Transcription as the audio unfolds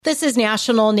This is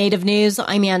National Native News.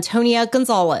 I'm Antonia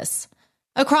Gonzalez.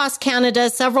 Across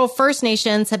Canada, several First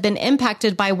Nations have been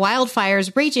impacted by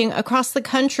wildfires raging across the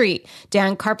country.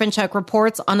 Dan Karpenchuk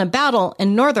reports on a battle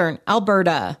in northern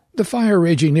Alberta. The fire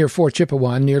raging near Fort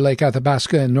Chipewyan, near Lake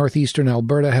Athabasca in northeastern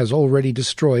Alberta, has already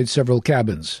destroyed several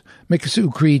cabins.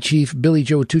 Mikisew Cree Chief Billy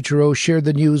Joe Tuchero shared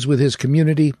the news with his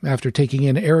community after taking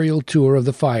an aerial tour of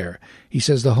the fire. He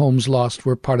says the homes lost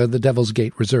were part of the Devil's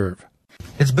Gate Reserve.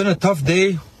 It's been a tough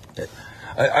day.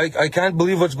 I can't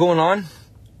believe what's going on,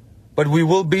 but we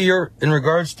will be here in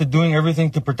regards to doing everything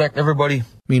to protect everybody.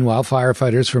 Meanwhile,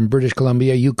 firefighters from British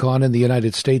Columbia, Yukon, and the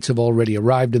United States have already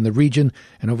arrived in the region,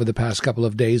 and over the past couple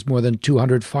of days, more than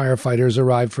 200 firefighters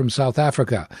arrived from South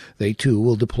Africa. They, too,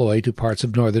 will deploy to parts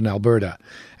of northern Alberta.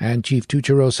 And Chief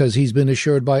Tuchero says he's been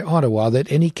assured by Ottawa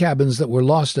that any cabins that were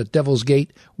lost at Devil's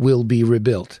Gate will be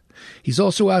rebuilt. He's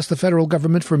also asked the federal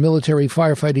government for military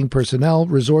firefighting personnel,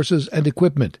 resources, and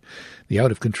equipment. The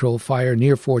out-of-control fire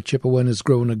near Fort Chipewyan has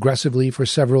grown aggressively for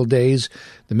several days.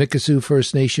 The Mikisew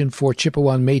First Nation, Fort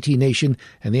Chipewyan Métis Nation,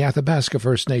 and the Athabasca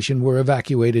First Nation were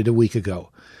evacuated a week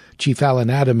ago. Chief Alan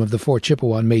Adam of the Fort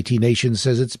Chipewyan Métis Nation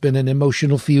says it's been an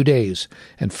emotional few days,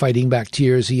 and fighting back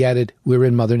tears, he added, "We're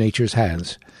in Mother Nature's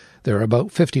hands." There are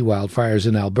about 50 wildfires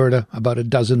in Alberta, about a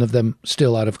dozen of them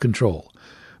still out of control.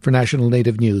 For National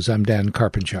Native News, I'm Dan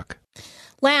Karpenchuk.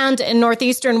 Land in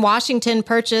northeastern Washington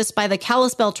purchased by the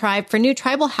Kalispel tribe for new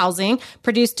tribal housing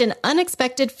produced an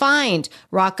unexpected find,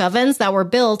 rock ovens that were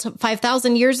built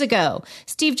 5,000 years ago.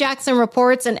 Steve Jackson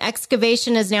reports an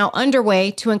excavation is now underway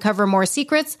to uncover more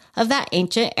secrets of that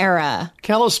ancient era.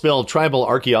 Kalispel tribal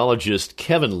archaeologist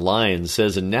Kevin Lyons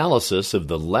says analysis of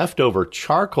the leftover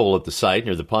charcoal at the site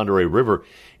near the Pend Oreille River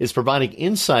is providing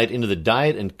insight into the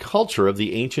diet and culture of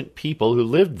the ancient people who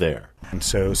lived there. And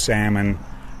so salmon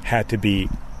had to be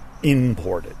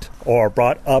imported or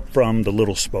brought up from the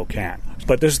Little Spokane.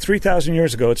 But this is 3,000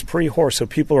 years ago. It's pre-horse, so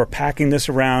people are packing this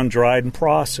around, dried and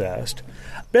processed.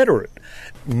 Bitterroot.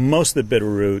 Most of the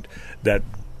bitterroot that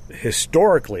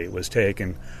historically was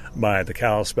taken by the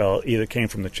Kalispel either came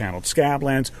from the Channeled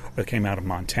Scablands or came out of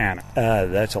Montana.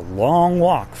 That's a long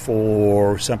walk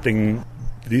for something.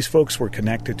 These folks were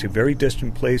connected to very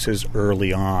distant places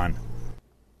early on.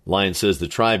 Lyons says the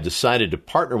tribe decided to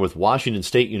partner with Washington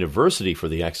State University for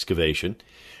the excavation.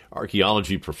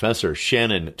 Archaeology professor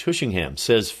Shannon Tushingham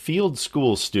says field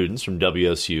school students from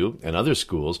WSU and other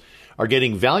schools are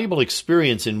getting valuable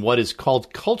experience in what is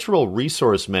called cultural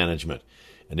resource management,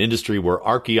 an industry where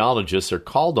archaeologists are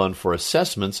called on for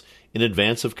assessments in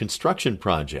advance of construction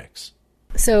projects.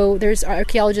 So there's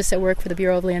archaeologists that work for the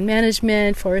Bureau of Land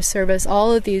Management, Forest Service,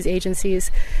 all of these agencies,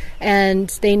 and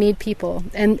they need people.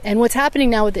 And what's happening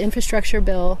now with the infrastructure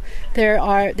bill,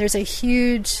 there's a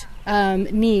huge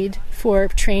need for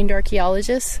trained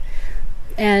archaeologists,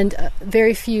 and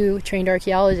very few trained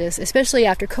archaeologists, especially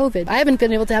after COVID. I haven't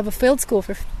been able to have a field school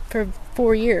for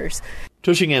 4 years.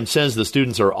 Tushingham says the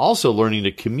students are also learning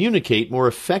to communicate more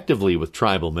effectively with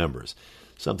tribal members,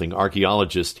 something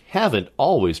archaeologists haven't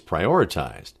always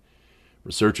prioritized.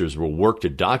 Researchers will work to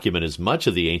document as much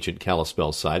of the ancient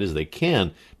Kalispel site as they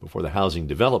can before the housing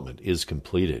development is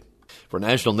completed. For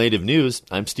National Native News,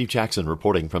 I'm Steve Jackson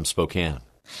reporting from Spokane.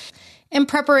 In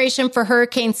preparation for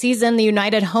hurricane season, the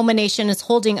United Homa Nation is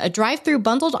holding a drive-through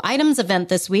bundled items event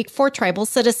this week for tribal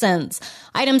citizens.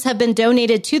 Items have been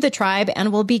donated to the tribe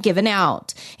and will be given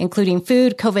out, including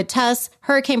food, COVID tests,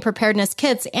 hurricane preparedness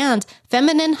kits, and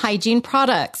feminine hygiene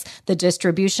products. The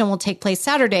distribution will take place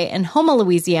Saturday in Houma,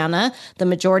 Louisiana. The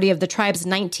majority of the tribe's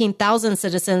 19,000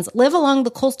 citizens live along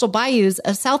the coastal bayous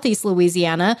of southeast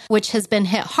Louisiana, which has been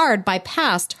hit hard by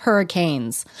past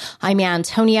hurricanes. I'm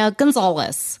Antonia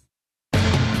Gonzalez.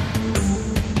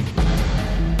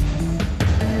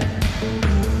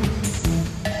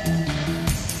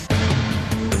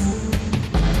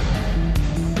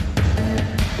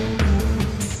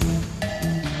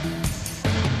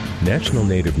 National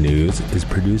Native News is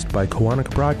produced by Koahnic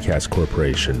Broadcast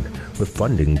Corporation with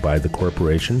funding by the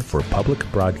Corporation for Public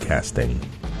Broadcasting.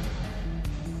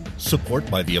 Support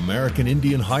by the American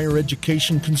Indian Higher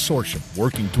Education Consortium,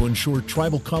 working to ensure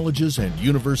tribal colleges and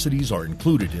universities are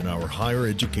included in our higher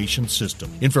education system.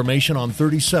 Information on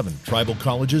 37 tribal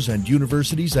colleges and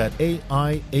universities at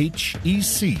aihec.org.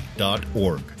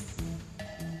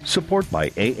 Support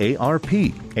by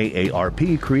AARP.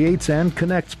 AARP creates and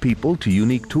connects people to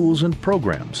unique tools and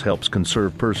programs, helps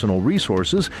conserve personal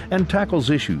resources, and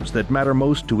tackles issues that matter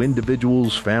most to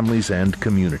individuals, families, and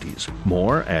communities.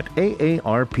 More at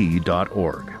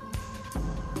aarp.org.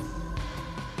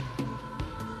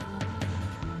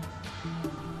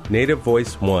 Native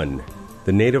Voice One,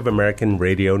 the Native American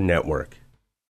Radio Network.